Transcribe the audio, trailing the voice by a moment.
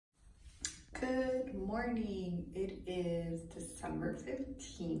Good morning. It is December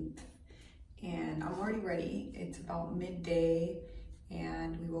 15th and I'm already ready. It's about midday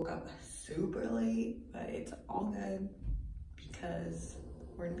and we woke up super late, but it's all good because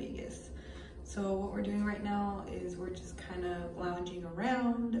we're in Vegas. So what we're doing right now is we're just kind of lounging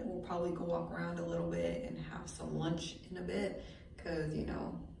around. We'll probably go walk around a little bit and have some lunch in a bit because, you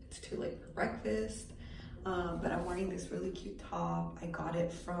know, it's too late for breakfast. But I'm wearing this really cute top. I got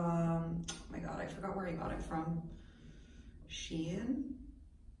it from, oh my God, I forgot where I got it from. Shein?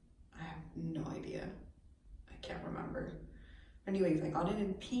 I have no idea. I can't remember. Anyways, I got it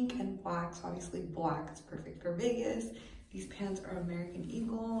in pink and black. So obviously black is perfect for Vegas. These pants are American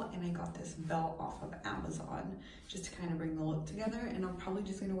Eagle and I got this belt off of Amazon just to kind of bring the look together. And I'm probably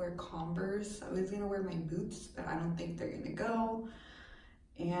just gonna wear Converse. I was gonna wear my boots, but I don't think they're gonna go.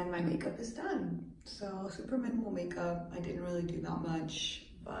 And my makeup is done. So super minimal makeup. I didn't really do that much,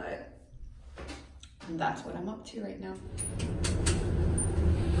 but that's what I'm up to right now.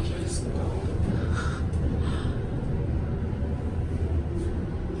 She's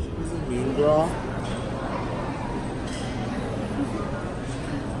a mean girl.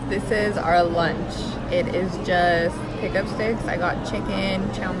 This is our lunch. It is just pickup sticks. I got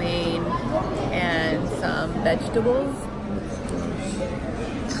chicken, chow mein, and some vegetables.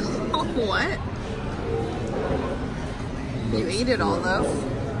 What? You ate it all though.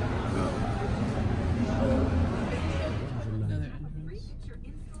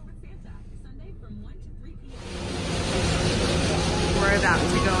 We're about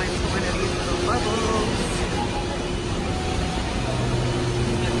to go into one of these little bubbles.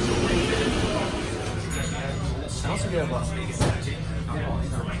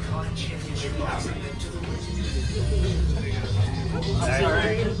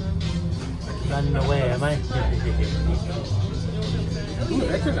 Not in the way, am I? Ooh,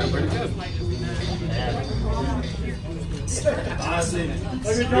 that turned out pretty good. Honestly,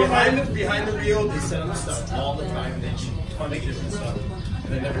 behind the reel, they set up stuff all the time and they make different stuff.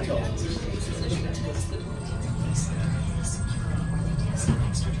 And they never tell them.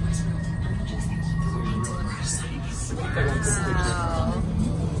 Wow.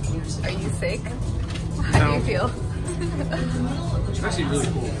 Are you sick? How do you feel? It's actually really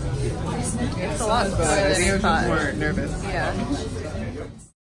cool. It's a lot cooler than I thought. More nervous. Yeah.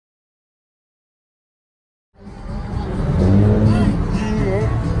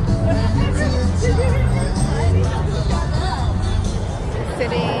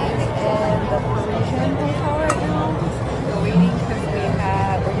 Sitting in the Parisian hotel right now. We're waiting because we're gonna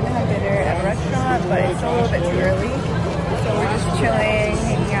have dinner at a restaurant, but it's still a little bit too early. So we're just chilling,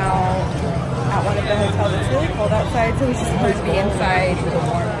 hanging out at one of the hotels. It's really cold outside, so we just want to be inside with a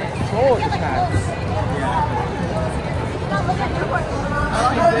warm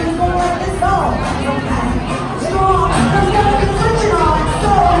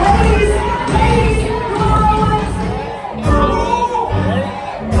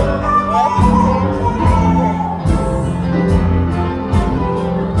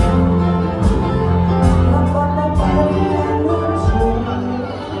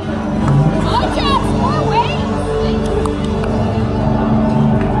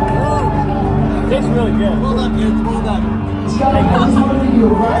Tastes really good. Well done, dude. Well done.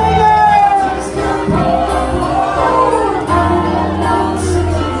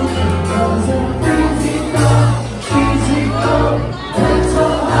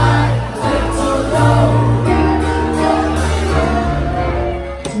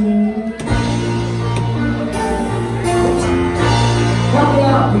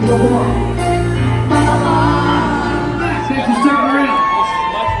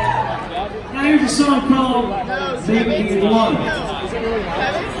 Here's a song called Baby Love.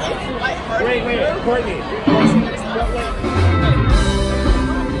 Wait, Courtney.